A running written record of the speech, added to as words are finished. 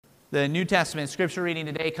The New Testament scripture reading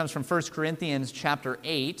today comes from 1 Corinthians chapter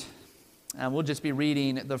 8. And we'll just be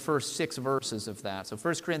reading the first 6 verses of that. So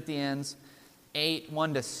 1 Corinthians 8,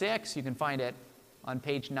 1 to 6, you can find it on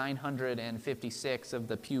page 956 of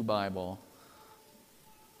the Pew Bible.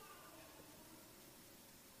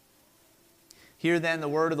 Hear then the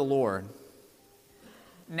word of the Lord.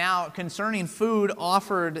 Now, concerning food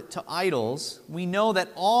offered to idols, we know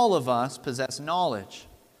that all of us possess knowledge.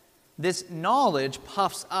 This knowledge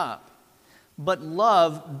puffs up, but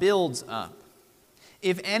love builds up.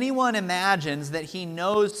 If anyone imagines that he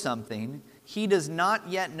knows something, he does not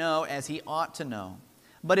yet know as he ought to know.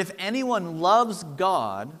 But if anyone loves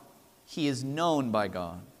God, he is known by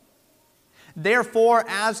God. Therefore,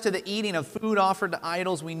 as to the eating of food offered to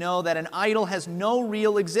idols, we know that an idol has no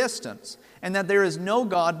real existence, and that there is no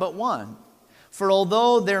God but one. For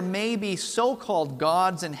although there may be so-called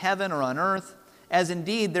gods in heaven or on earth, as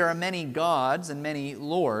indeed there are many gods and many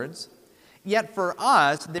lords, yet for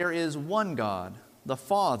us there is one God, the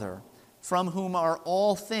Father, from whom are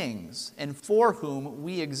all things, and for whom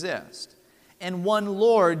we exist, and one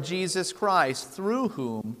Lord, Jesus Christ, through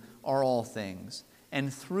whom are all things,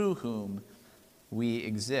 and through whom we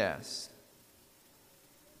exist.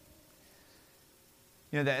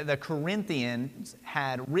 You know, the Corinthians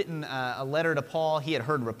had written a letter to Paul. He had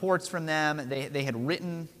heard reports from them. They had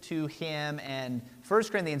written to him, and 1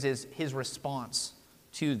 Corinthians is his response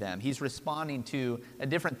to them. He's responding to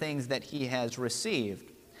different things that he has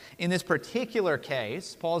received. In this particular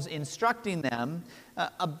case, Paul's instructing them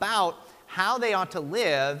about how they ought to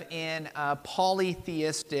live in a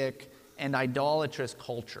polytheistic and idolatrous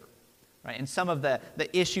culture, right? And some of the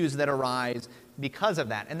issues that arise because of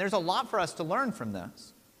that. And there's a lot for us to learn from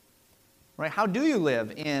this, right? How do you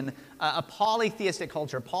live in a polytheistic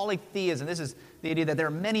culture? Polytheism, this is the idea that there are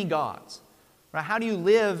many gods, right? How do you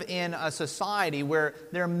live in a society where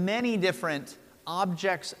there are many different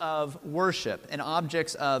objects of worship and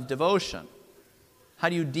objects of devotion? How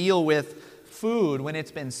do you deal with food when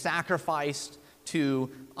it's been sacrificed to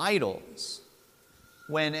idols?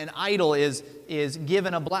 When an idol is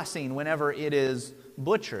given a blessing whenever it is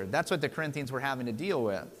butchered. That's what the Corinthians were having to deal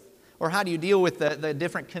with. Or how do you deal with the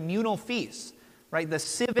different communal feasts, right? The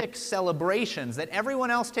civic celebrations that everyone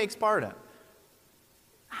else takes part in.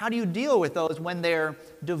 How do you deal with those when they're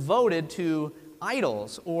devoted to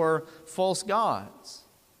idols or false gods?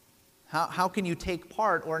 How can you take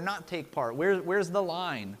part or not take part? Where's the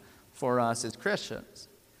line for us as Christians?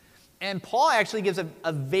 And Paul actually gives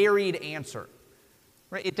a varied answer.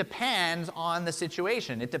 Right? It depends on the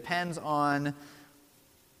situation. It depends on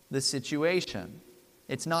the situation.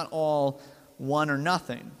 It's not all one or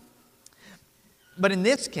nothing. But in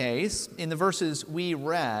this case, in the verses we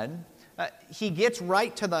read, he gets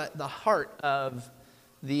right to the heart of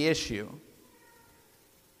the issue.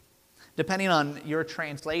 Depending on your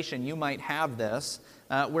translation, you might have this,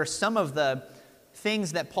 where some of the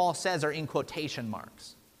things that Paul says are in quotation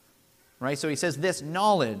marks. Right? So he says, this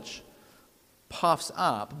knowledge puffs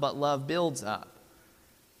up, but love builds up.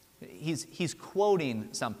 He's quoting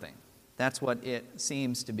something. That's what it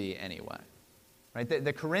seems to be anyway. Right?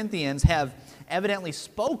 The Corinthians have evidently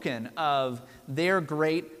spoken of their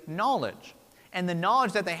great knowledge. And the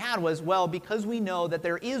knowledge that they had was, well, because we know that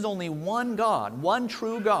there is only one God, one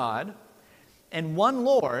true God, and one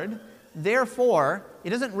Lord, therefore,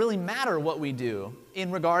 it doesn't really matter what we do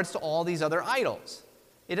in regards to all these other idols.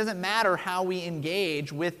 It doesn't matter how we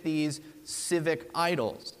engage with these civic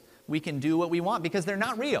idols. We can do what we want because they're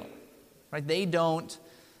not real. Right? They don't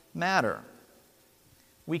matter.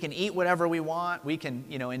 We can eat whatever we want. We can,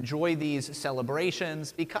 enjoy these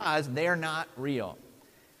celebrations because they're not real.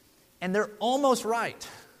 And they're almost right.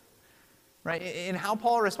 Right? In how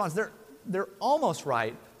Paul responds, they're almost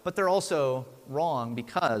right, but they're also wrong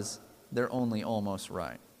because they're only almost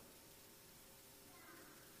right.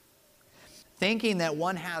 Thinking that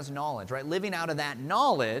one has knowledge, right? Living out of that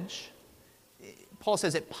knowledge, Paul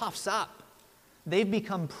says it puffs up. They've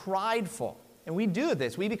become prideful. And we do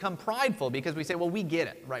this. We become prideful because we say, well, we get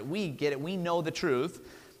it, right? We get it. We know the truth,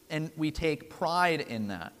 and we take pride in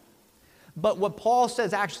that. But what Paul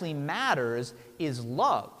says actually matters is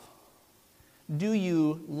love. Do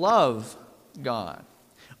you love God?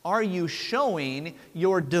 Are you showing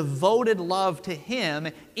your devoted love to Him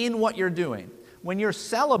in what you're doing? When you're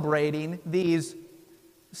celebrating these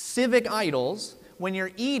civic idols, when you're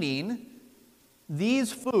eating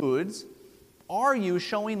these foods, are you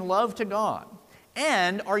showing love to God?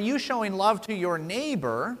 And are you showing love to your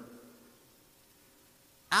neighbor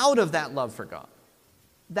out of that love for God?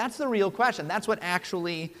 That's the real question. That's what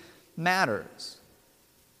actually matters.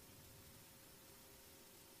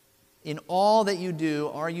 In all that you do,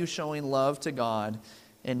 are you showing love to God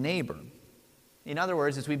and neighbor? In other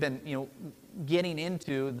words, as we've been getting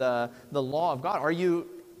into the law of God, are you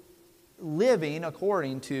living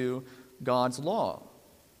according to God's law?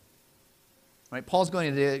 Right? Paul's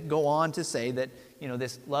going to go on to say that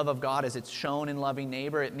this love of God, as it's shown in loving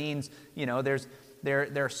neighbor, it means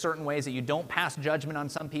there are certain ways that you don't pass judgment on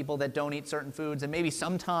some people that don't eat certain foods, and maybe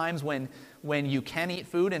sometimes when you can eat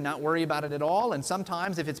food and not worry about it at all, and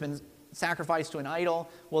sometimes if it's been sacrificed to an idol,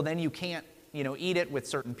 well then you can't eat it with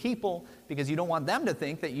certain people because you don't want them to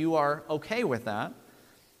think that you are okay with that.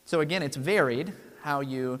 So again, it's varied how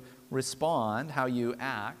you respond, how you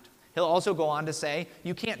act. He'll also go on to say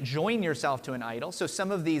you can't join yourself to an idol. So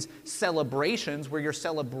some of these celebrations where you're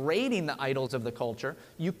celebrating the idols of the culture,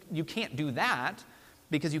 you can't do that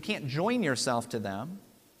because you can't join yourself to them.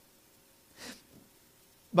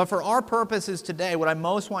 But for our purposes today, what I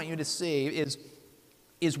most want you to see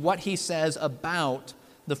is what he says about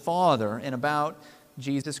the Father and about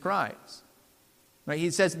Jesus Christ. Right?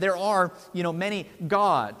 He says there are, many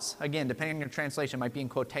gods. Again, depending on your translation, it might be in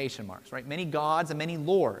quotation marks, right? Many gods and many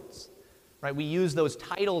lords, right? We use those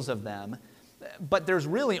titles of them, but there's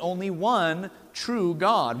really only one true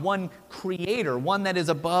God, one creator, one that is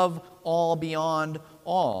above all, beyond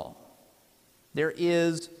all. There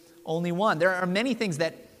is only one. There are many things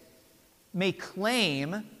that may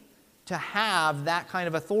claim to have that kind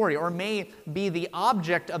of authority or may be the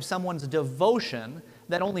object of someone's devotion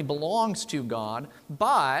that only belongs to God,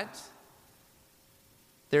 but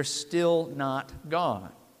they're still not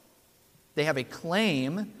God. They have a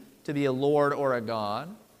claim to be a Lord or a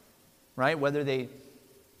God, right? Whether they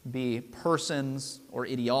be persons or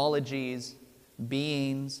ideologies,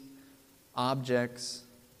 beings, objects.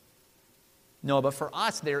 No, but for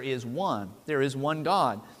us there is one. There is one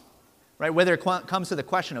God, right? Whether it comes to the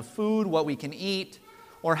question of food, what we can eat,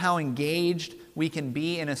 or how engaged we can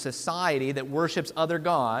be in a society that worships other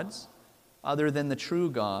gods other than the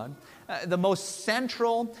true God. The most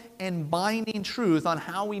central and binding truth on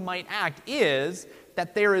how we might act is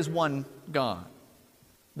that there is one God,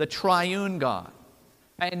 the triune God.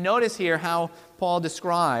 And notice here how Paul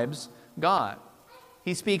describes God.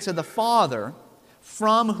 He speaks of the Father,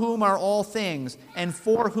 from whom are all things and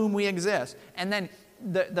for whom we exist. And then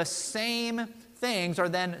the same things are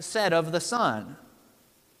then said of the Son.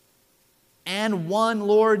 And one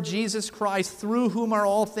Lord Jesus Christ, through whom are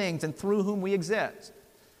all things and through whom we exist.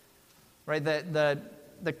 Right?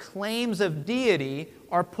 The claims of deity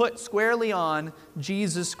are put squarely on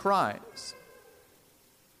Jesus Christ.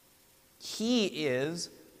 He is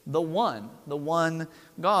the one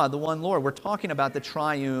God, the one Lord. We're talking about the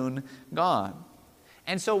triune God.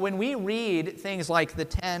 And so when we read things like the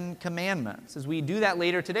Ten Commandments, as we do that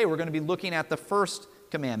later today, we're going to be looking at the first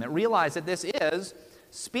commandment. Realize that this is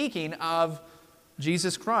speaking of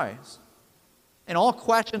Jesus Christ. And all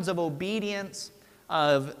questions of obedience,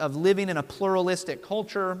 of living in a pluralistic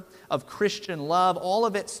culture, of Christian love, all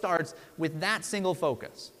of it starts with that single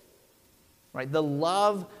focus. Right? The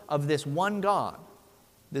love of this one God,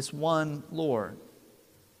 this one Lord.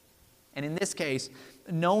 And in this case,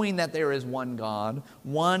 knowing that there is one God,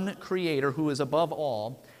 one Creator who is above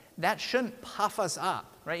all, that shouldn't puff us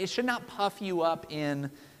up, right? It should not puff you up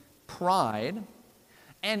in pride.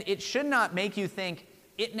 And it should not make you think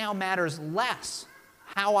it now matters less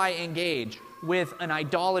how I engage with an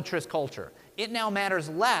idolatrous culture. It now matters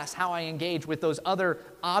less how I engage with those other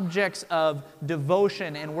objects of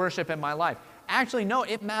devotion and worship in my life. Actually, no,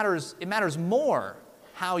 it matters more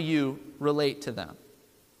how you relate to them.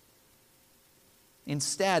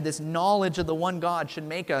 Instead, this knowledge of the one God should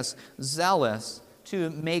make us zealous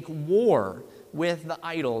to make war with the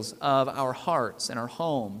idols of our hearts and our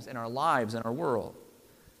homes and our lives and our world.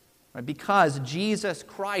 Right? Because Jesus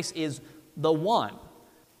Christ is the one,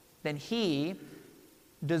 then He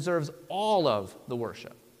deserves all of the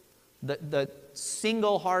worship. The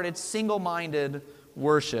single-hearted, single-minded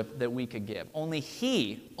worship that we could give. Only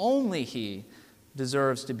He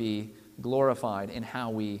deserves to be glorified in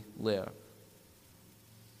how we live.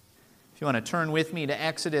 If you want to turn with me to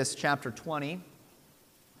Exodus chapter 20.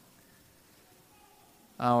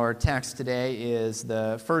 Our text today is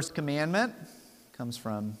the first commandment. It comes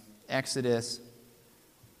from Exodus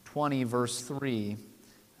 20, verse 3.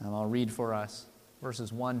 And I'll read for us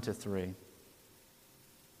verses 1 to 3.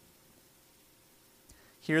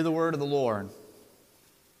 Hear the word of the Lord.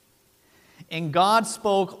 And God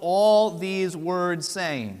spoke all these words,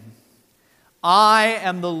 saying, I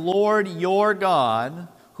am the Lord your God,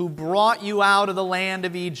 who brought you out of the land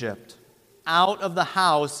of Egypt, out of the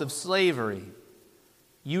house of slavery.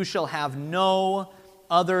 You shall have no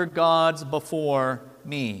other gods before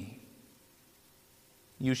me.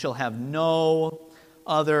 You shall have no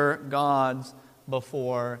other gods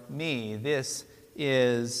before me. This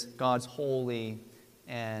is God's holy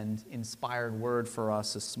and inspired word for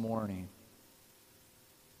us this morning.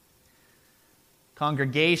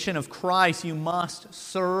 Congregation of Christ, you must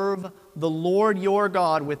serve the Lord your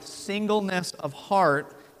God with singleness of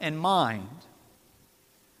heart and mind.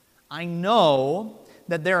 I know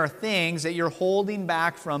that there are things that you're holding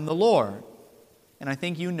back from the Lord, and I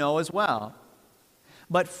think you know as well.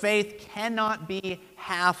 But faith cannot be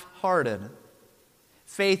half-hearted.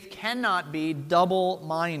 Faith cannot be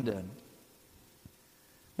double-minded.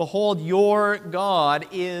 Behold, your God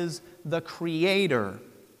is the Creator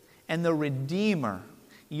and the Redeemer,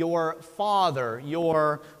 your Father,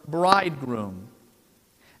 your Bridegroom.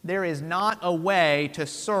 There is not a way to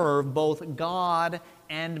serve both God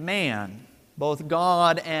and man, both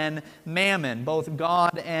God and mammon, both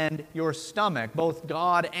God and your stomach, both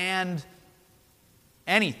God and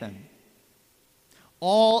anything.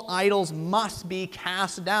 All idols must be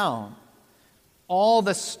cast down. All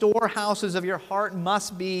the storehouses of your heart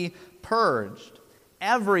must be purged.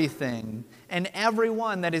 Everything and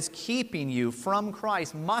everyone that is keeping you from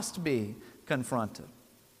Christ must be confronted.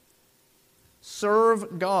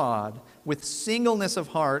 Serve God with singleness of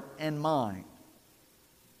heart and mind.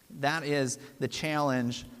 That is the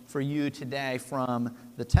challenge for you today from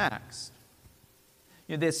the text.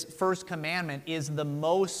 This first commandment is the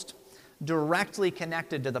most directly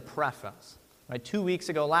connected to the preface. Right? 2 weeks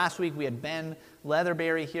ago, last week, we had Ben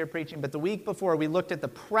Leatherberry here preaching, but the week before, we looked at the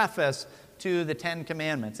preface to the Ten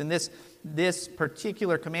Commandments. And this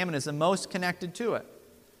particular commandment is the most connected to it.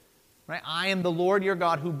 Right? I am the Lord your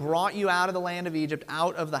God who brought you out of the land of Egypt,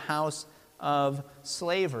 out of the house of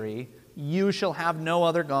slavery. You shall have no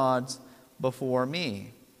other gods before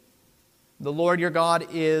me. The Lord your God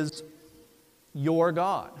is your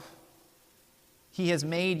God. He has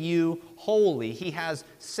made you holy. He has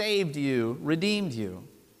saved you, redeemed you.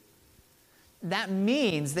 That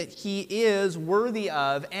means that He is worthy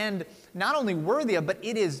of, and not only worthy of, but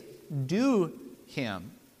it is due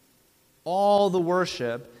Him, all the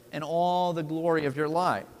worship and all the glory of your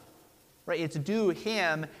life. Right? It's due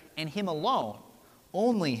Him and Him alone,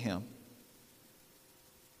 only Him.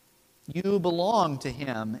 You belong to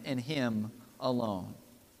Him and Him alone.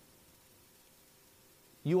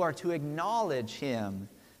 You are to acknowledge Him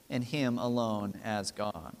and Him alone as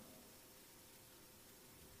God.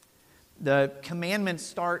 The commandments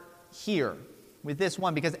start here with this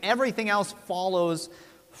one because everything else follows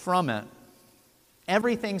from it.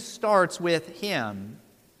 Everything starts with Him.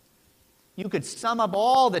 You could sum up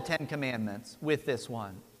all the 10 commandments with this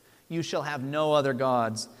one. You shall have no other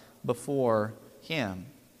gods before Him.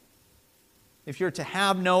 If you're to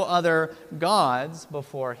have no other gods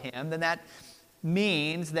before Him, then that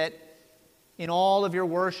means that in all of your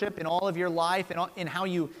worship, in all of your life, in how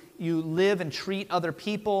you live and treat other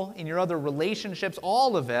people, in your other relationships,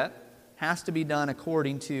 all of it has to be done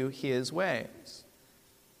according to His ways.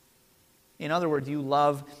 In other words, you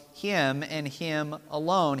love Him and Him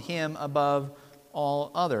alone, Him above all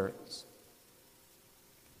others.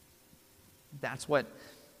 That's what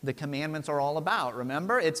the commandments are all about,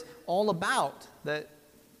 remember? It's all about the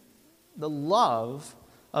love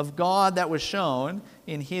of God that was shown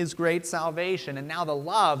in His great salvation, and now the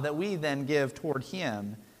love that we then give toward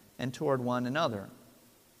Him and toward one another.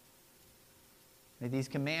 These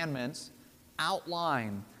commandments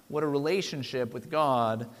outline what a relationship with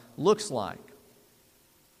God looks like.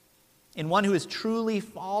 And one who is truly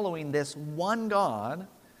following this one God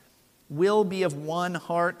will be of one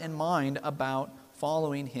heart and mind about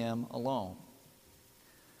following Him alone.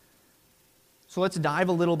 So let's dive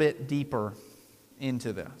a little bit deeper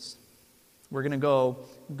into this. We're going to go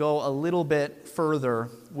a little bit further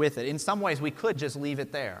with it. In some ways, we could just leave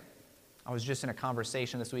it there. I was just in a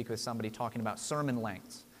conversation this week with somebody talking about sermon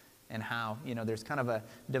lengths and how, there's kind of a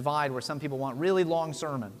divide where some people want really long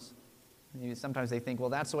sermons. Sometimes they think,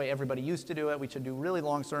 well, that's the way everybody used to do it. We should do really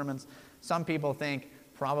long sermons. Some people think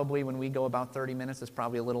probably when we go about 30 minutes, it's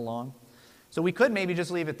probably a little long. So we could maybe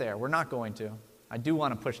just leave it there. We're not going to. I do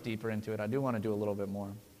want to push deeper into it. I do want to do a little bit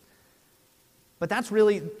more. But that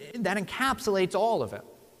encapsulates all of it.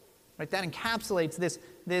 Right? That encapsulates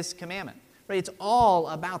this commandment. Right? It's all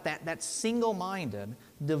about that single-minded,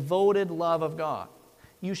 devoted love of God.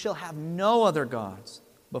 You shall have no other gods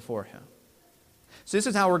before Him. So this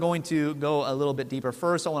is how we're going to go a little bit deeper.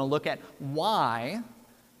 First, I want to look at why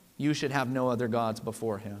you should have no other gods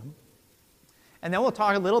before Him. And then we'll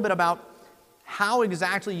talk a little bit about how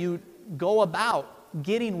exactly you go about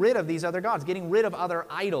getting rid of these other gods, getting rid of other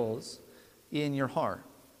idols in your heart.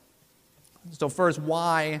 So first,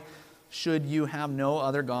 why should you have no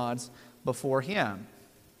other gods before him?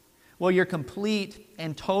 Well, your complete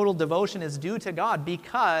and total devotion is due to God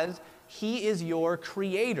because he is your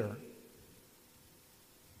creator.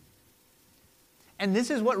 And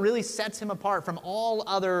this is what really sets him apart from all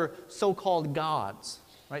other so-called gods,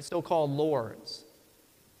 right? So-called lords,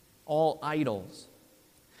 all idols.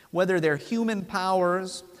 Whether they're human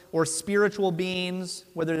powers or spiritual beings,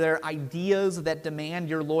 whether they're ideas that demand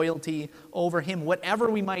your loyalty over him, whatever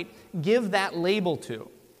we might give that label to,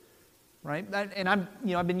 right? And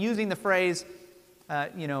I've been using the phrase,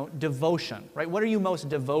 devotion, right? What are you most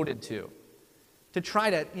devoted to? To try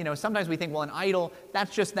to, sometimes we think, well, an idol,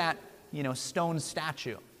 that's just that, stone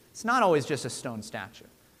statue. It's not always just a stone statue,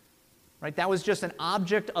 right? That was just an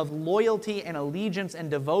object of loyalty and allegiance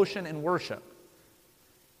and devotion and worship.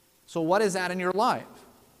 So what is that in your life?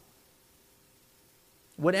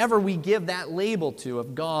 Whatever we give that label to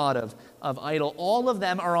of God, of idol, all of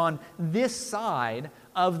them are on this side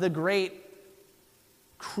of the great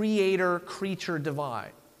creator-creature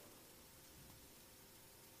divide.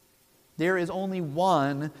 There is only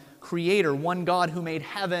one creator, one God who made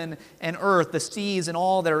heaven and earth, the seas and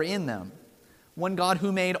all that are in them. One God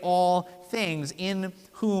who made all things, in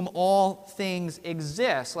whom all things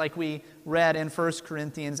exist, like we read in 1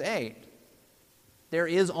 Corinthians 8. There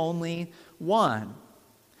is only one.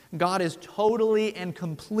 God is totally and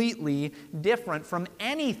completely different from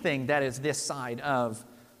anything that is this side of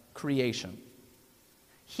creation.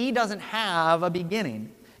 He doesn't have a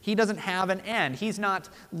beginning. He doesn't have an end. He's not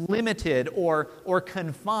limited or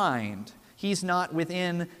confined. He's not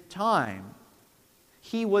within time.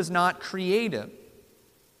 He was not created.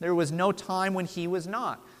 There was no time when he was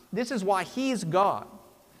not. This is why he's God.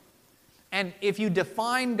 And if you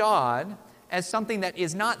define God as something that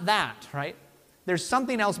is not that, right? There's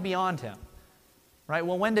something else beyond him, right?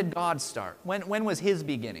 Well, when did God start? When was his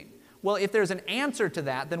beginning? Well, if there's an answer to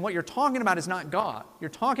that, then what you're talking about is not God. You're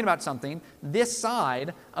talking about something this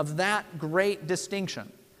side of that great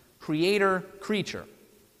distinction, creator-creature.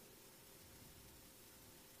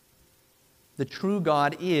 The true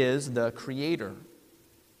God is the creator.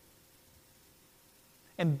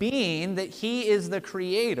 And being that he is the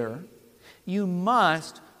creator, you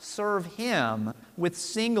must serve him with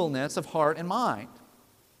singleness of heart and mind.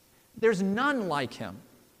 There's none like him.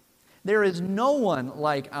 There is no one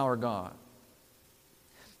like our God.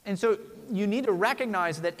 And so you need to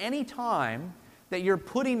recognize that any time that you're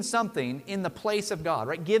putting something in the place of God,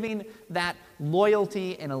 right, giving that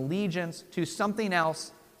loyalty and allegiance to something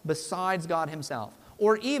else besides God himself,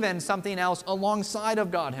 or even something else alongside of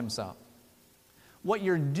God himself, what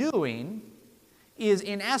you're doing is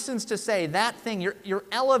in essence to say that thing, you're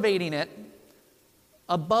elevating it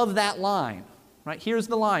above that line, right? Here's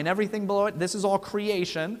the line, everything below it, this is all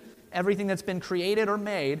creation. Everything that's been created or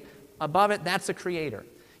made, above it, that's a creator.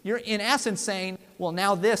 You're in essence saying, well,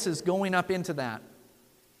 now this is going up into that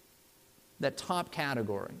top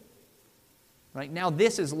category. Right? Now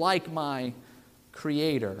this is like my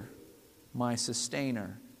creator, my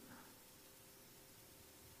sustainer.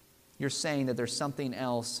 You're saying that there's something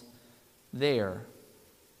else there.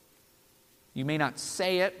 You may not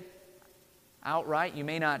say it outright. You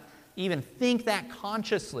may not even think that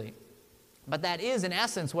consciously. But that is, in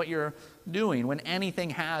essence, what you're doing when anything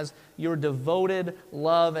has your devoted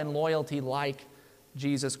love and loyalty like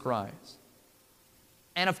Jesus Christ.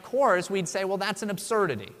 And of course, we'd say, well, that's an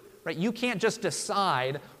absurdity, right? You can't just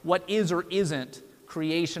decide what is or isn't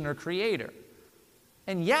creation or creator.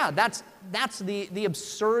 And yeah, that's the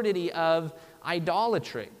absurdity of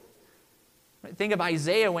idolatry. Right? Think of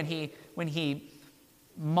Isaiah when he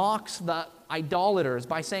mocks the idolaters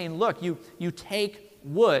by saying, look, you take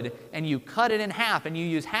wood and you cut it in half and you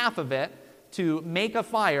use half of it to make a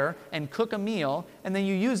fire and cook a meal, and then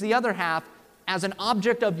you use the other half as an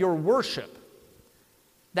object of your worship.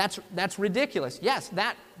 That's ridiculous. Yes,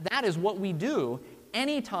 that is what we do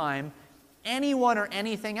anytime anyone or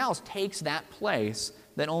anything else takes that place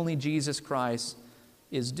that only Jesus Christ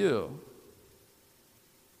is due.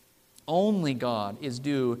 Only God is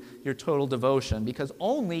due your total devotion because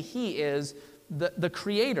only he is the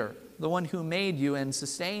creator, the one who made you and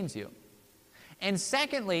sustains you. And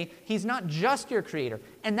secondly, he's not just your creator.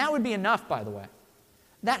 And that would be enough, by the way.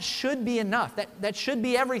 That should be enough. That should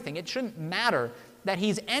be everything. It shouldn't matter that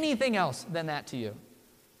he's anything else than that to you.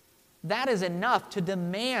 That is enough to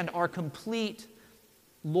demand our complete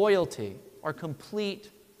loyalty, our complete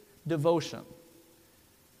devotion.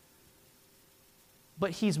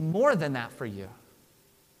 But he's more than that for you.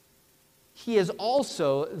 He is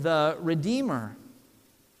also the Redeemer,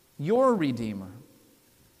 your Redeemer.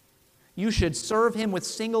 You should serve him with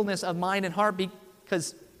singleness of mind and heart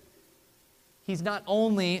because He's not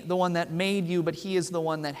only the one that made you, but he is the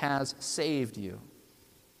one that has saved you.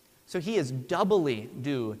 So he is doubly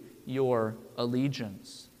due your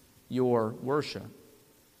allegiance, your worship.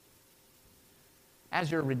 As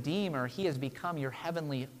your Redeemer, he has become your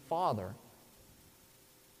heavenly Father.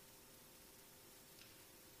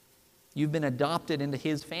 You've been adopted into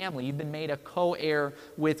his family. You've been made a co-heir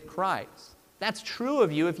with Christ. That's true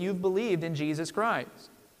of you if you've believed in Jesus Christ.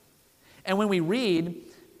 And when we read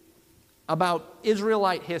about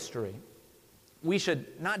Israelite history, we should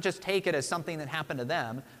not just take it as something that happened to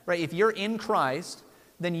them, right? If you're in Christ,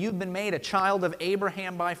 then you've been made a child of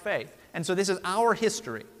Abraham by faith. And so this is our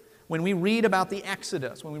history. When we read about the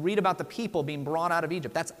Exodus, when we read about the people being brought out of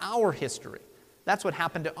Egypt, that's our history. That's what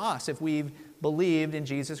happened to us if we've believed in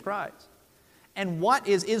Jesus Christ. And what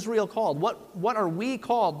is Israel called? What are we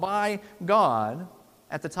called by God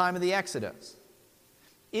at the time of the Exodus?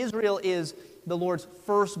 Israel is the Lord's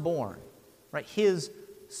firstborn, right? His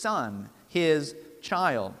son, his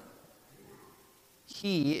child.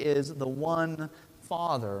 He is the one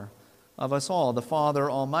Father of us all, the Father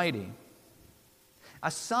Almighty. A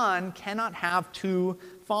son cannot have two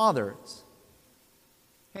fathers.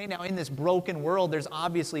 Okay, now in this broken world, there's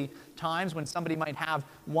obviously times when somebody might have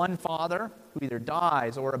one father who either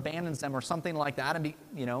dies or abandons them or something like that and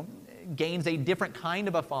gains a different kind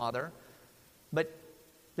of a father. But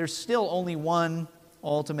there's still only one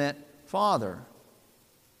ultimate Father.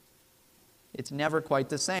 It's never quite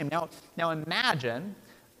the same. Now imagine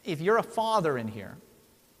if you're a father in here.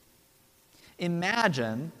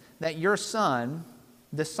 Imagine that your son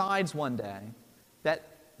decides one day that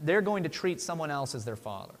they're going to treat someone else as their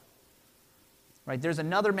father. Right? There's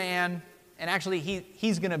another man, and actually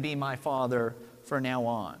he's going to be my father for now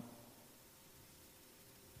on.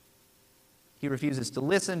 He refuses to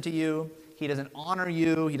listen to you. He doesn't honor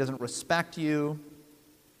you. He doesn't respect you.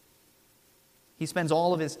 He spends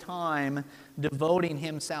all of his time devoting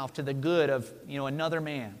himself to the good of, another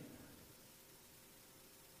man.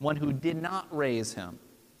 One who did not raise him,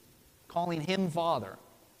 calling him father.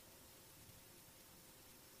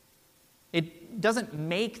 It doesn't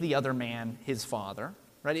make the other man his father,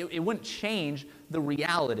 right? It wouldn't change the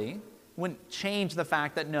reality. It wouldn't change the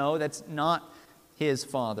fact that, no, that's not his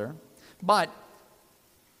father. But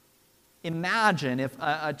imagine if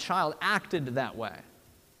a child acted that way.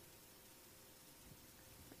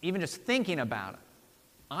 Even just thinking about it,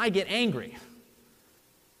 I get angry.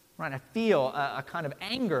 Right? I feel a kind of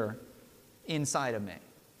anger inside of me.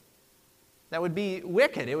 That would be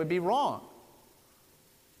wicked. It would be wrong.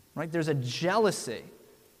 Right? There's a jealousy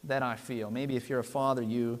that I feel. Maybe if you're a father,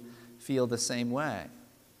 you feel the same way.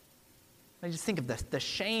 I just think of the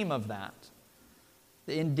shame of that,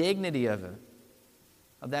 the indignity of it,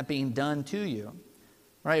 of that being done to you.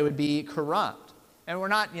 Right? It would be corrupt. And we're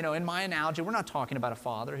not, in my analogy, we're not talking about a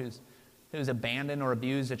father who's abandoned or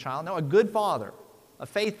abused a child. No, a good father, a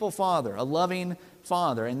faithful father, a loving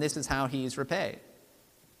father, and this is how he's repaid.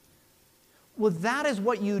 Well, that is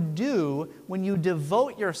what you do when you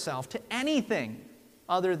devote yourself to anything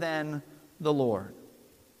other than the Lord.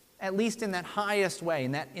 At least in that highest way,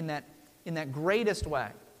 in that greatest way.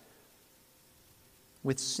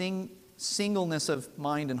 With singleness of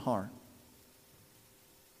mind and heart.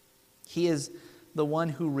 He is the one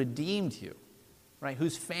who redeemed you, right?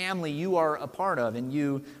 Whose family you are a part of, and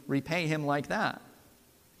you repay him like that.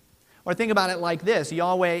 Or think about it like this.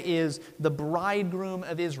 Yahweh is the bridegroom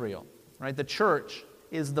of Israel. Right? The church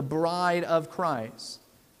is the bride of Christ.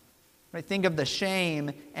 Right? Think of the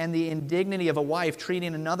shame and the indignity of a wife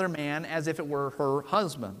treating another man as if it were her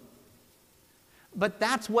husband. But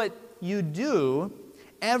that's what you do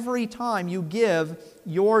every time you give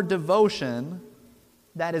your devotion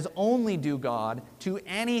that is only due God to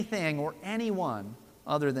anything or anyone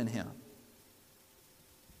other than him.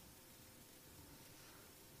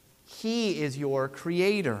 He is your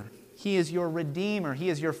creator. He is your Redeemer. He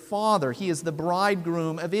is your Father. He is the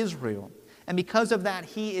bridegroom of Israel. And because of that,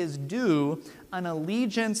 he is due an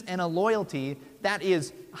allegiance and a loyalty that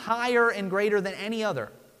is higher and greater than any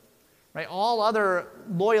other. Right? All other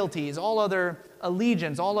loyalties, all other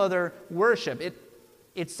allegiance, all other worship,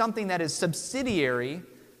 it's something that is subsidiary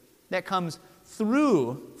that comes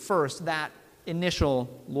through first that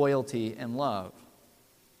initial loyalty and love.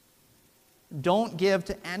 Don't give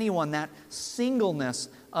to anyone that singleness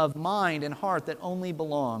of mind and heart that only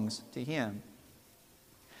belongs to him.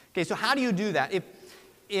 Okay, so how do you do that?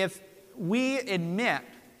 If we admit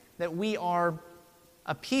that we are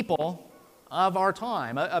a people of our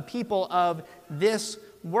time, a people of this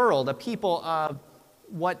world, a people of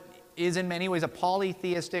what is in many ways a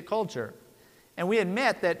polytheistic culture, and we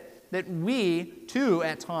admit that that we, too,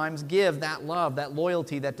 at times give that love, that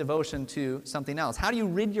loyalty, that devotion to something else. How do you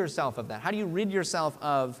rid yourself of that? How do you rid yourself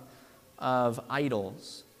of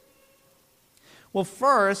idols? Well,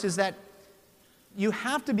 first is that you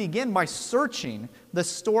have to begin by searching the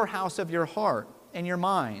storehouse of your heart and your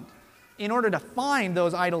mind in order to find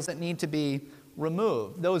those idols that need to be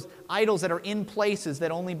removed, those idols that are in places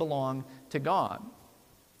that only belong to God.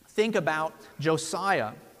 Think about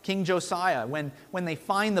Josiah, King Josiah, when they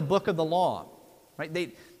find the book of the law. Right?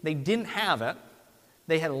 They didn't have it.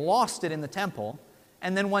 They had lost it in the temple,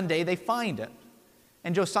 and then one day they find it.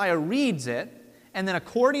 And Josiah reads it, and then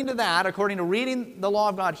according to that, according to reading the law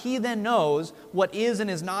of God, he then knows what is and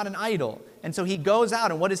is not an idol. And so he goes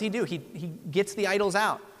out, and what does he do? He gets the idols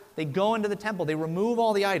out. They go into the temple. They remove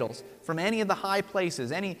all the idols from any of the high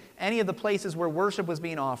places, any of the places where worship was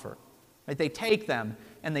being offered. Right? They take them,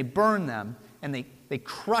 and they burn them, and they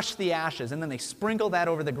crush the ashes, and then they sprinkle that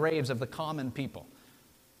over the graves of the common people.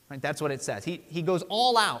 Right? That's what it says. He goes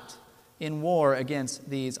all out in war against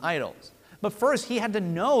these idols. But first, he had to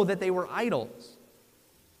know that they were idols.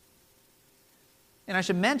 And I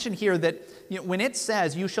should mention here that when it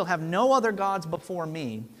says, "You shall have no other gods before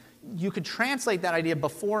me," you could translate that idea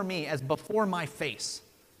 "before me" as "before my face."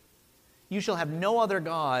 You shall have no other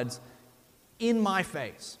gods in my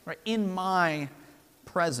face, right? In my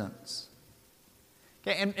presence.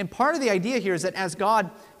 Okay, and part of the idea here is that as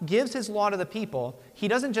God gives his law to the people, he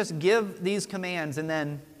doesn't just give these commands and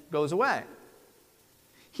then goes away.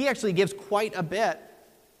 He actually gives quite a bit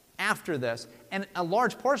after this. And a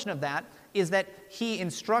large portion of that is that he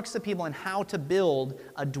instructs the people in how to build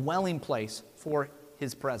a dwelling place for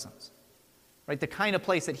his presence. Right? The kind of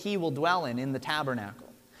place that he will dwell in the tabernacle.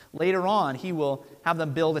 Later on, he will have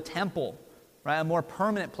them build a temple, right? A more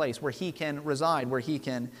permanent place where he can reside, where he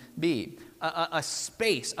can be. A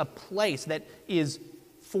space, a place that is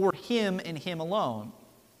for him and him alone.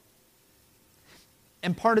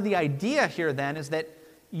 And part of the idea here then is that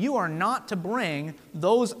you are not to bring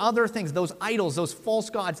those other things, those idols, those false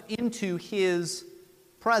gods into his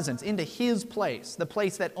presence, into his place, the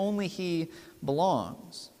place that only he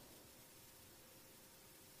belongs.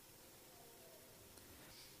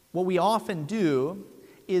 What we often do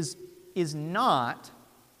is not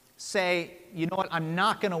say, you know what, I'm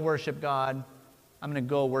not going to worship God, I'm going to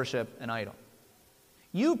go worship an idol.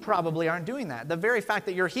 You probably aren't doing that. The very fact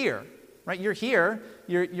that you're here, right? You're here,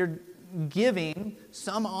 you're giving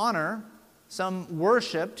some honor, some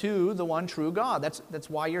worship to the one true God. That's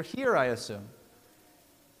why you're here, I assume.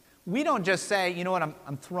 We don't just say, you know what,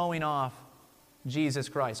 I'm throwing off Jesus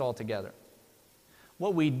Christ altogether.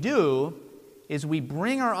 What we do is we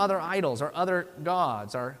bring our other idols, our other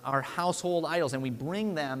gods, our household idols, and we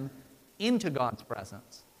bring them into God's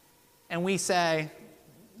presence. And we say,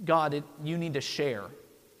 God, you need to share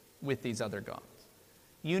with these other gods.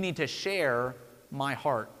 You need to share my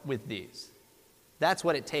heart with these. That's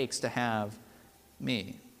what it takes to have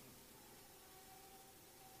me.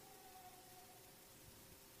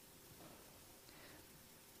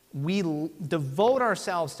 We devote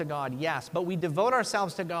ourselves to God, yes, but we devote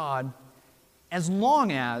ourselves to God as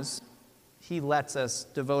long as he lets us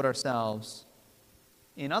devote ourselves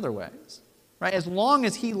in other ways. Right? As long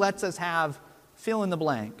as he lets us have fill in the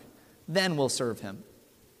blank, then we'll serve him.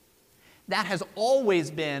 That has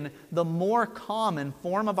always been the more common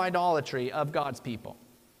form of idolatry of God's people.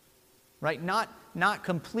 Right? Not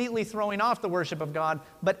completely throwing off the worship of God,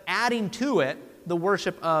 but adding to it the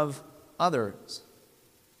worship of others.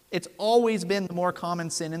 It's always been the more common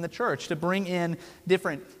sin in the church to bring in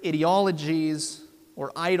different ideologies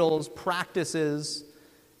or idols, practices,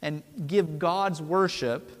 and give God's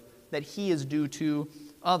worship that he is due to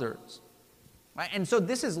others. Right? And so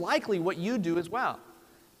this is likely what you do as well.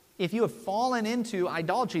 If you have fallen into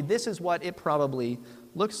idolatry, this is what it probably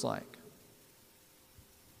looks like.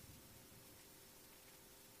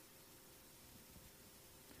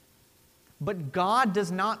 But God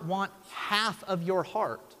does not want half of your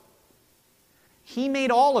heart. He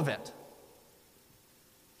made all of it.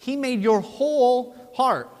 He made your whole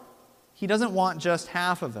heart. He doesn't want just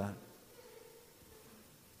half of it.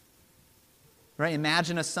 Right?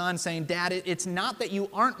 Imagine a son saying, Dad, it's not that you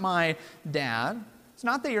aren't my dad. It's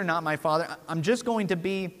not that you're not my father. I'm just going to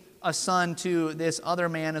be a son to this other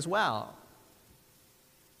man as well.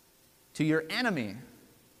 To your enemy.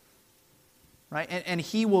 Right? And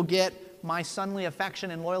he will get my sonly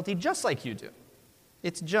affection and loyalty just like you do.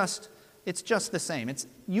 It's just the same.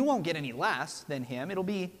 You won't get any less than him. It'll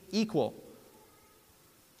be equal.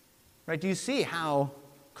 Right? Do you see how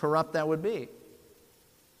corrupt that would be?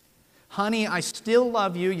 Honey, I still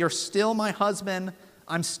love you. You're still my husband.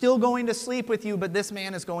 I'm still going to sleep with you, but this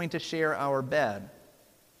man is going to share our bed,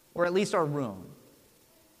 or at least our room.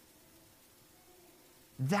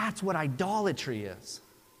 That's what idolatry is.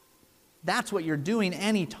 That's what you're doing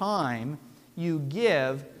anytime you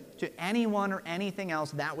give to anyone or anything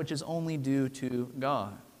else that which is only due to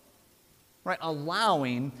God. Right?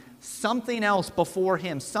 Allowing something else before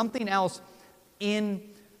Him, something else in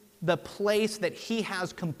the place that He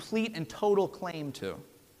has complete and total claim to.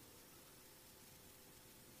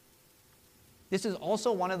 This is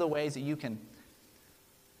also one of the ways that you can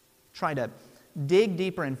try to dig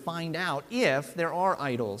deeper and find out if there are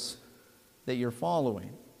idols that you're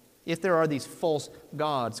following. If there are these false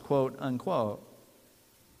gods, quote unquote.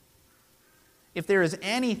 If there is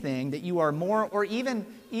anything that you are more or even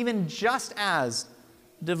just as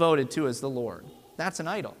devoted to as the Lord, that's an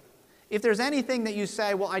idol. If there's anything that you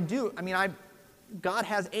say, well, God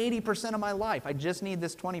has 80% of my life. I just need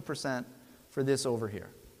this 20% for this over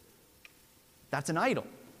here. That's an idol.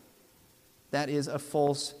 That is a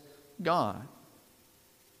false god.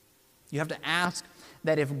 You have to ask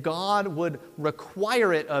that if God would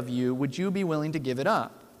require it of you, would you be willing to give it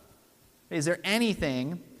up? Is there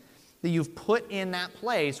anything that you've put in that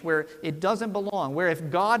place where it doesn't belong, where if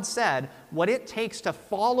God said, what it takes to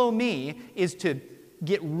follow me is to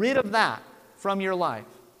get rid of that from your life,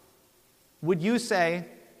 would you say,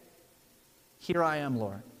 here I am,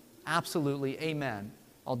 Lord. Absolutely, amen.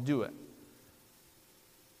 I'll do it.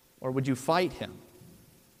 Or would you fight Him?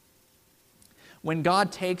 When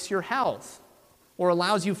God takes your health or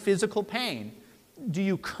allows you physical pain, do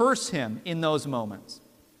you curse Him in those moments?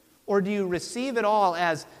 Or do you receive it all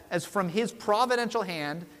as from His providential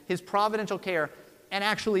hand, His providential care, and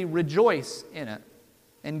actually rejoice in it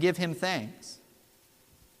and give Him thanks?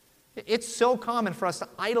 It's so common for us to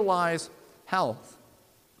idolize health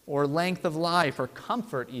or length of life or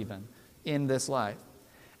comfort even in this life.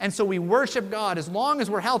 And so we worship God as long as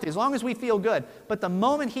we're healthy, as long as we feel good. But the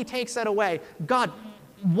moment He takes that away, God,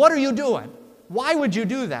 what are you doing? Why would you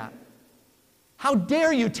do that? How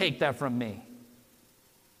dare you take that from me?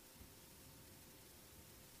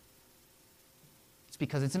 It's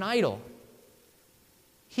because it's an idol.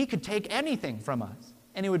 He could take anything from us,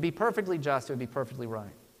 and it would be perfectly just, it would be perfectly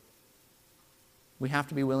right. We have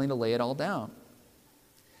to be willing to lay it all down.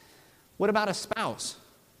 What about a spouse?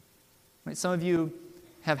 Right, some of you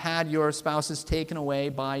have had your spouses taken away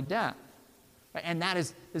by death. Right? And that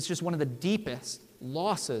is just one of the deepest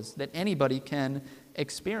losses that anybody can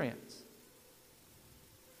experience.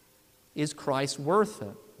 Is Christ worth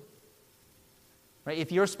it? Right?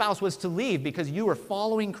 If your spouse was to leave because you were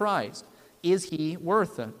following Christ, is He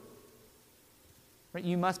worth it? Right?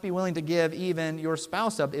 You must be willing to give even your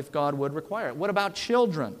spouse up if God would require it. What about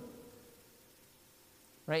children?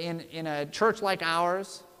 Right? In a church like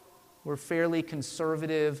ours, we're a fairly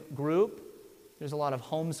conservative group. There's a lot of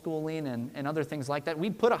homeschooling and other things like that. We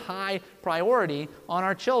put a high priority on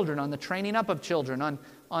our children, on the training up of children,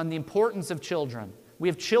 on the importance of children. We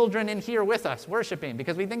have children in here with us worshiping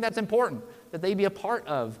because we think that's important, that they be a part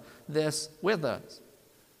of this with us.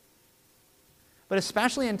 But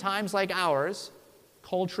especially in times like ours,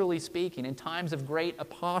 culturally speaking, in times of great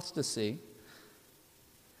apostasy,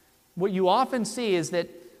 what you often see is that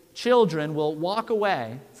children will walk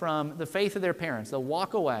away from the faith of their parents. They'll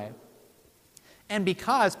walk away. And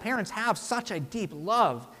because parents have such a deep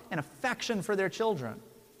love and affection for their children,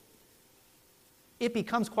 it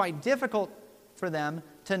becomes quite difficult for them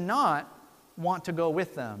to not want to go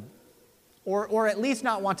with them, or at least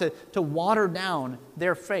not want to water down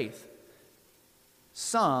their faith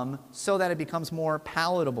some so that it becomes more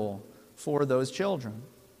palatable for those children.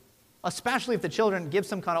 Especially if the children give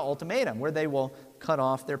some kind of ultimatum where they will cut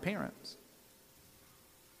off their parents.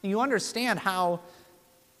 You understand how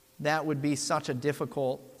that would be such a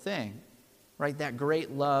difficult thing, right? That great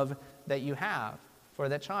love that you have for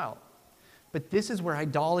that child. But this is where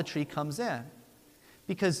idolatry comes in.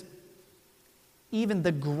 Because even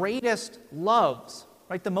the greatest loves,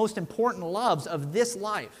 right, the most important loves of this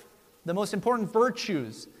life, the most important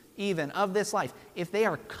virtues even of this life, if they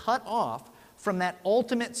are cut off from that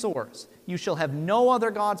ultimate source, you shall have no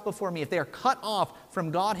other gods before me. If they are cut off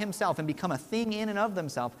from God Himself and become a thing in and of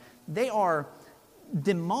themselves, they are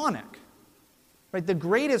demonic. Right? The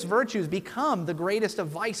greatest virtues become the greatest of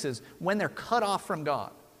vices when they're cut off from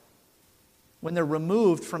God, when they're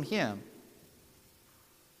removed from Him.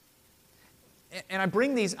 And I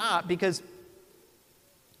bring these up because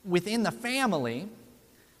within the family,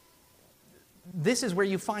 this is where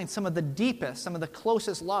you find some of the deepest, some of the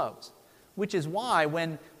closest loves. Which is why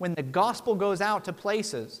when the gospel goes out to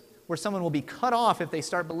places where someone will be cut off if they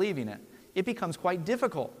start believing it, it becomes quite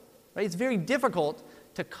difficult. Right? It's very difficult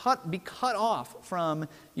to be cut off from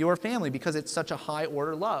your family because it's such a high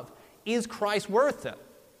order love? Is Christ worth it?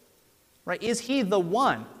 Right? Is he the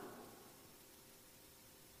one?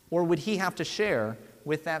 Or would he have to share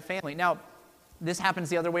with that family? Now, this happens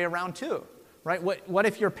the other way around too, right? What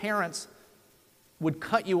if your parents would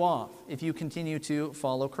cut you off if you continue to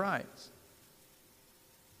follow Christ?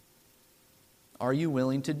 Are you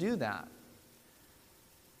willing to do that?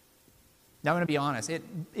 Now, I'm going to be honest.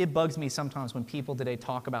 It bugs me sometimes when people today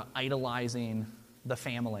talk about idolizing the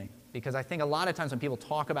family, because I think a lot of times when people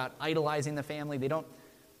talk about idolizing the family,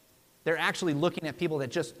 they're actually looking at people that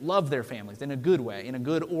just love their families in a good way, in a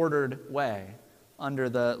good ordered way, under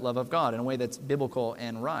the love of God, in a way that's biblical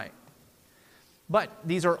and right. But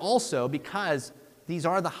these are also, because these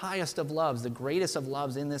are the highest of loves, the greatest of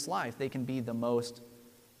loves in this life, they can be the most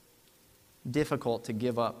difficult to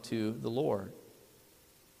give up to the Lord.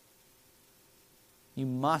 You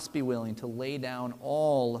must be willing to lay down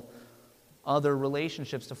all other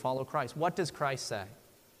relationships to follow Christ. What does Christ say?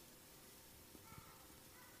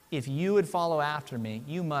 If you would follow after me,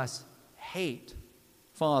 you must hate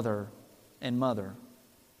father and mother,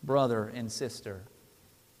 brother and sister,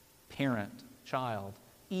 parent, child,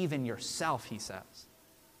 even yourself, he says.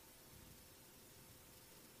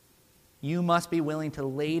 You must be willing to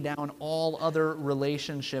lay down all other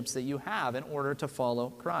relationships that you have in order to follow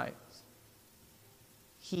Christ.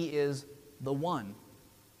 He is the one.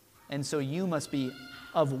 And so you must be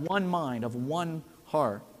of one mind, of one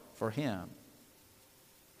heart for him.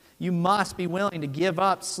 You must be willing to give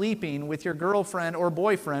up sleeping with your girlfriend or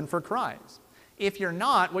boyfriend for Christ. If you're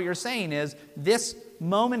not, what you're saying is, this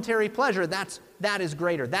momentary pleasure, that is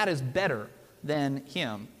greater, that is better than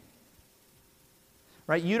him.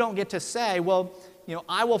 Right? You don't get to say, well,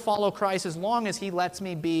 I will follow Christ as long as he lets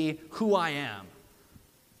me be who I am.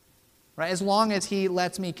 Right? As long as he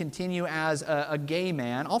lets me continue as a gay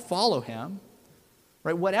man, I'll follow him.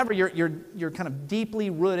 Right? Whatever your kind of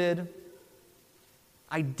deeply rooted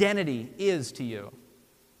identity is to you,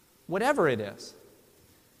 whatever it is.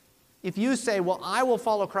 If you say, well, I will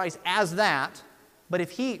follow Christ as that, but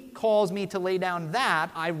if he calls me to lay down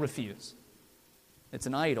that, I refuse. It's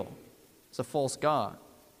an idol. It's a false god.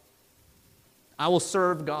 I will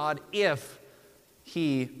serve God if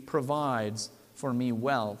he provides for me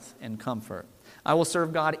wealth and comfort. I will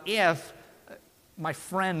serve God if my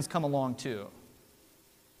friends come along too.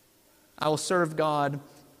 I will serve God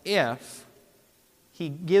if he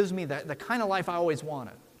gives me the kind of life I always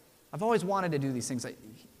wanted. I've always wanted to do these things.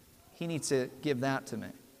 He needs to give that to me.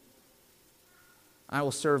 I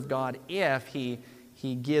will serve God if he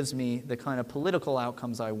gives me the kind of political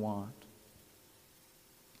outcomes I want.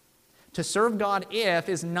 To serve God if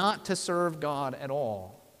is not to serve God at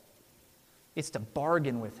all. It's to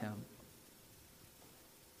bargain with him.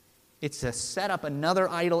 It's to set up another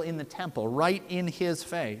idol in the temple, right in his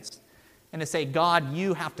face, and to say, God,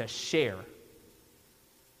 you have to share.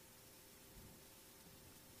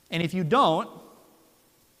 And if you don't,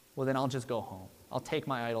 well, then I'll just go home. I'll take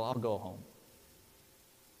my idol, I'll go home.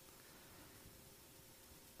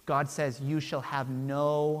 God says, you shall have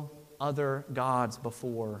no other gods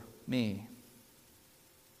before me.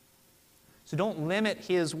 So don't limit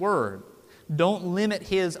his word. Don't limit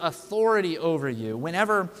his authority over you.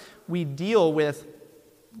 Whenever we deal with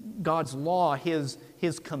God's law, his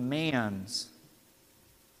commands,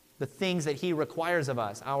 the things that he requires of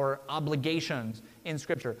us, our obligations in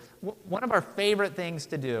Scripture, one of our favorite things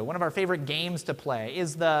to do, one of our favorite games to play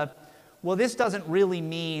is well, this doesn't really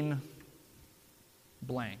mean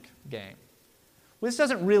blank game. Well, this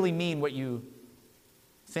doesn't really mean what you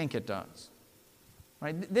think it does.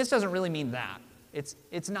 Right? This doesn't really mean that.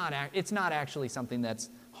 It's not actually something that's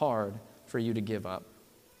hard for you to give up.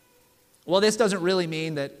 Well, this doesn't really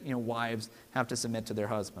mean that wives have to submit to their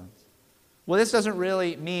husbands. Well, this doesn't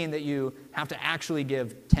really mean that you have to actually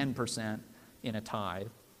give 10% in a tithe.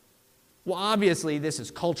 Well, obviously, this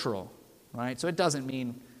is cultural, right? So it doesn't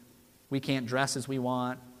mean we can't dress as we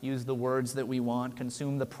want, use the words that we want,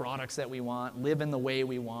 consume the products that we want, live in the way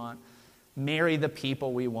we want, marry the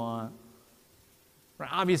people we want. Right?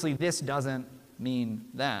 Obviously, this doesn't mean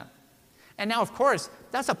that. And now, of course,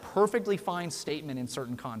 that's a perfectly fine statement in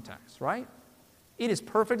certain contexts, right? It is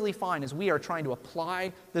perfectly fine as we are trying to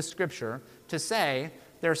apply the Scripture to say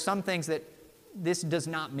there are some things that this does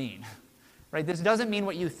not mean, right? This doesn't mean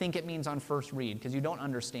what you think it means on first read because you don't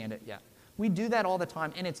understand it yet. We do that all the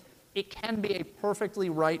time, and it can be a perfectly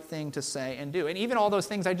right thing to say and do. And even all those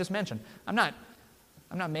things I just mentioned, I'm not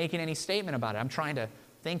making any statement about it. I'm trying to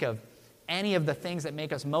think of any of the things that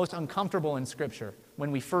make us most uncomfortable in Scripture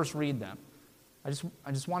when we first read them. I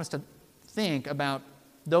just want us to think about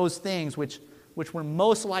those things which which we're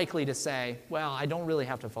most likely to say, well, I don't really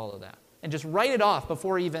have to follow that, and just write it off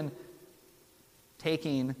before even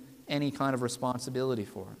taking any kind of responsibility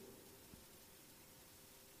for it.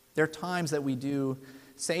 There are times that we do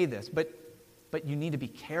say this, but you need to be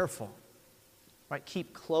careful, right?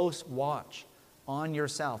 Keep close watch on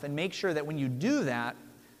yourself and make sure that when you do that,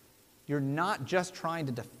 you're not just trying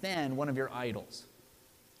to defend one of your idols.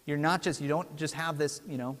 You don't just have this,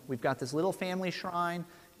 we've got this little family shrine,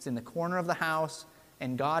 it's in the corner of the house,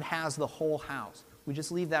 and God has the whole house. We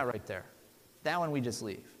just leave that right there. That one we just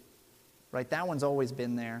leave, right? That one's always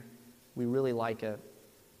been there. We really like it.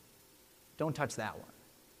 Don't touch that one.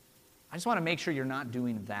 I just want to make sure you're not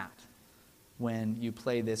doing that when you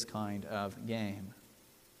play this kind of game.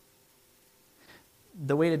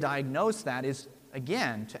 The way to diagnose that is,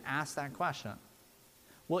 again, to ask that question.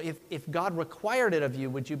 Well, if God required it of you,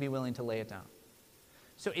 would you be willing to lay it down?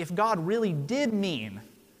 So if God really did mean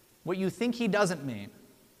what you think he doesn't mean,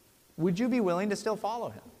 would you be willing to still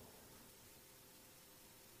follow him?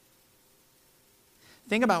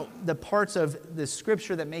 Think about the parts of the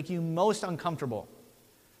scripture that make you most uncomfortable,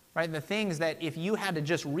 right? The things that if you had to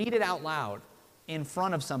just read it out loud in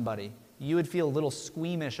front of somebody, you would feel a little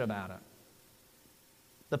squeamish about it.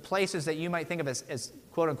 The places that you might think of as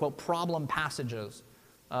quote-unquote problem passages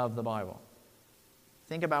of the Bible.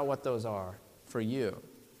 Think about what those are for you.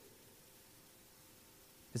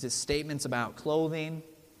 Is it statements about clothing,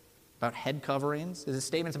 about head coverings? Is it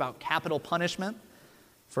statements about capital punishment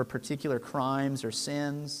for particular crimes or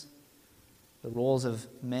sins? The roles of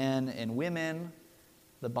men and women?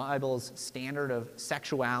 The Bible's standard of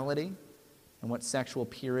sexuality and what sexual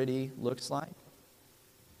purity looks like?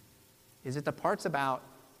 Is it the parts about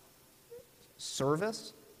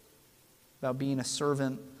service, about being a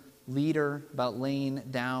servant leader, about laying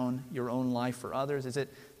down your own life for others? Is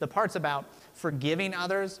it the parts about forgiving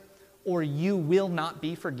others, or you will not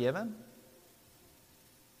be forgiven?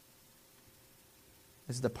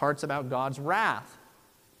 Is it the parts about God's wrath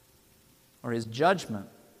or his judgment,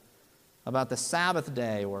 about the Sabbath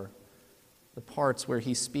day, or the parts where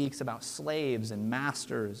he speaks about slaves and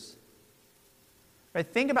masters? Right?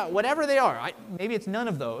 Think about whatever they are. Maybe it's none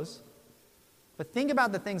of those. But think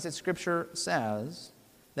about the things that Scripture says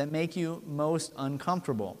that make you most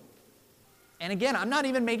uncomfortable. And again, I'm not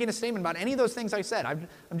even making a statement about any of those things I said.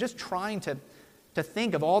 I'm just trying to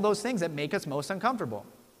think of all those things that make us most uncomfortable.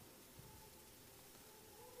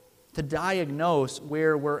 To diagnose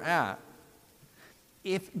where we're at.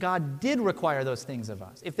 If God did require those things of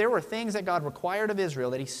us, if there were things that God required of Israel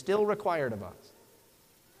that he still required of us,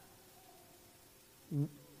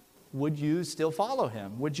 would you still follow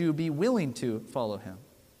him? Would you be willing to follow him?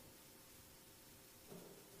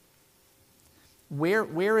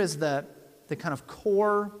 Where is the kind of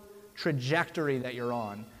core trajectory that you're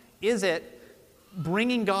on? Is it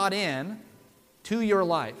bringing God in to your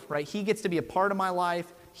life, right? He gets to be a part of my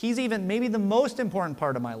life. He's even maybe the most important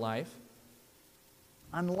part of my life,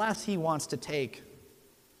 unless he wants to take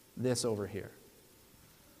this over here.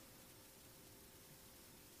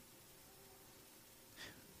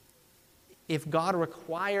 If God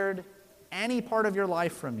required any part of your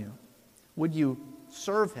life from you, would you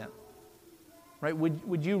serve him? Right?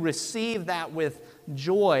 Would you receive that with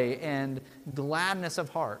joy and gladness of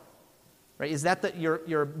heart? Right? Is that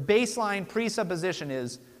your baseline presupposition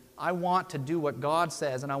is, I want to do what God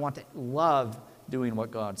says, and I want to love doing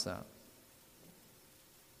what God says?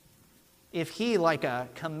 If he, like a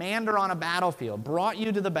commander on a battlefield, brought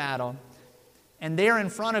you to the battle, and there in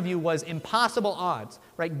front of you was impossible odds,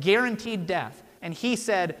 right? Guaranteed death. And he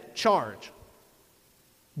said, charge.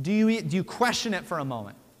 Do you question it for a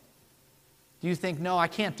moment? Do you think, no, I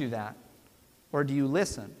can't do that? Or do you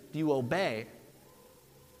listen? Do you obey?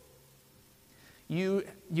 You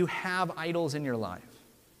have idols in your life,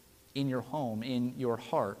 in your home, in your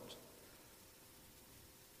heart.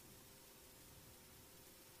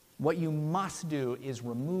 What you must do is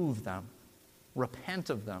remove them, repent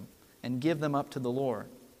of them, and give them up to the Lord.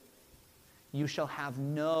 You shall have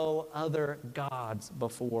no other gods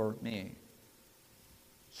before me.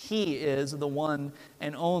 He is the one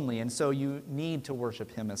and only, and so you need to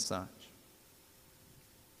worship him as such.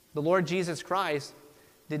 The Lord Jesus Christ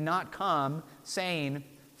did not come saying,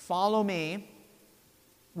 follow me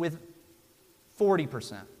with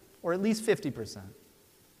 40% or at least 50%.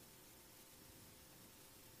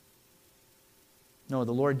 No,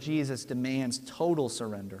 the Lord Jesus demands total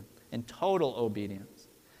surrender and total obedience.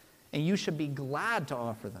 And you should be glad to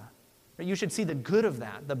offer that. You should see the good of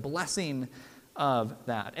that, the blessing of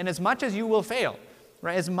that. And as much as you will fail,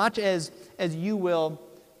 right, as much as you will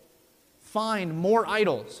find more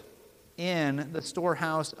idols in the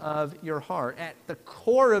storehouse of your heart. At the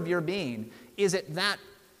core of your being, is it that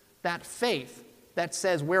faith that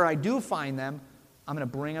says, where I do find them, I'm going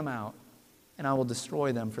to bring them out, and I will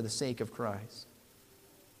destroy them for the sake of Christ.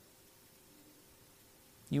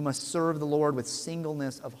 You must serve the Lord with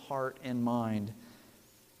singleness of heart and mind,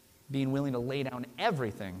 being willing to lay down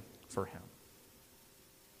everything for Him.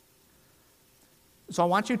 So I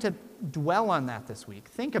want you to dwell on that this week.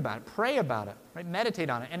 Think about it. Pray about it. Right? Meditate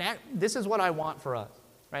on it. And this is what I want for us,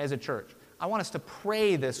 right, as a church. I want us to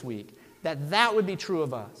pray this week that would be true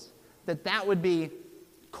of us, that would be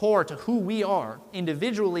core to who we are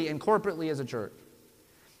individually and corporately as a church.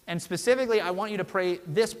 And specifically, I want you to pray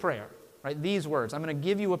this prayer, right? These words. I'm going to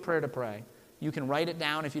give you a prayer to pray. You can write it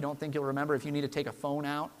down if you don't think you'll remember. If you need to take a phone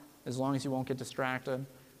out, as long as you won't get distracted,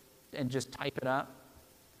 and just type it up.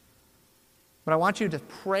 But I want you to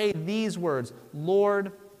pray these words: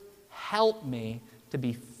 Lord, help me to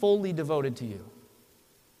be fully devoted to you.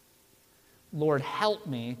 Lord, help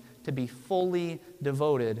me to be fully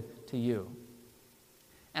devoted to you.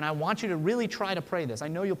 And I want you to really try to pray this. I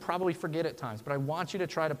know you'll probably forget at times, but I want you to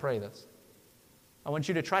try to pray this. I want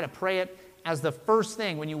you to try to pray it as the first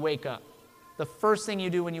thing when you wake up. The first thing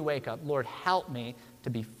you do when you wake up: Lord, help me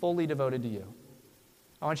to be fully devoted to you.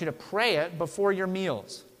 I want you to pray it before your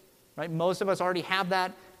meals. Right? Most of us already have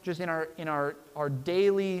that just in our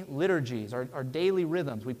daily liturgies, our daily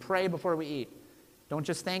rhythms. We pray before we eat. Don't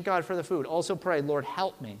just thank God for the food. Also pray, Lord,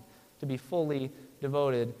 help me to be fully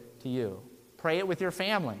devoted to you. Pray it with your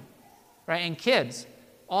family. Right? And kids,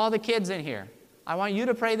 all the kids in here, I want you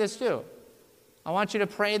to pray this too. I want you to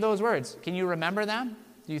pray those words. Can you remember them?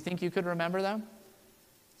 Do you think you could remember them?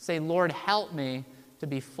 Say, Lord, help me to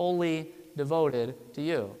be fully devoted to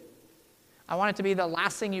you. I want it to be the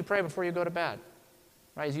last thing you pray before you go to bed,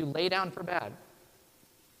 right? As you lay down for bed,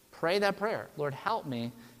 pray that prayer. Lord, help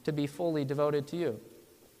me to be fully devoted to you.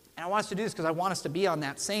 And I want us to do this because I want us to be on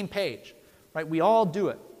that same page, right? We all do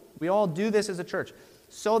it. We all do this as a church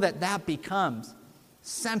so that becomes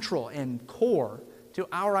central and core to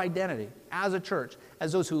our identity as a church,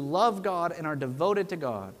 as those who love God and are devoted to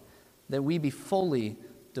God, that we be fully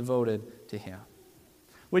devoted to Him.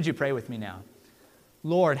 Would you pray with me now?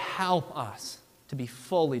 Lord, help us to be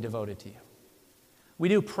fully devoted to you. We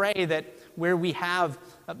do pray that where we have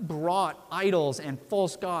brought idols and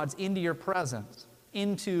false gods into your presence,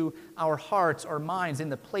 into our hearts or minds, in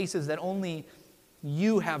the places that only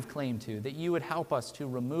you have claim to, that you would help us to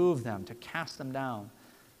remove them, to cast them down.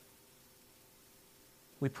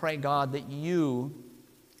 We pray, God, that you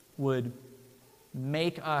would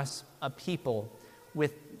make us a people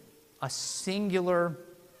with a singular,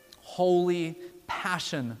 holy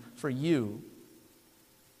passion for you,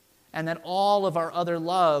 and that all of our other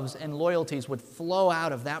loves and loyalties would flow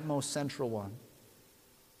out of that most central one.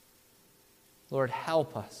 Lord,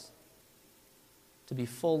 help us to be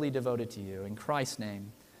fully devoted to you. In Christ's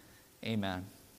name, amen.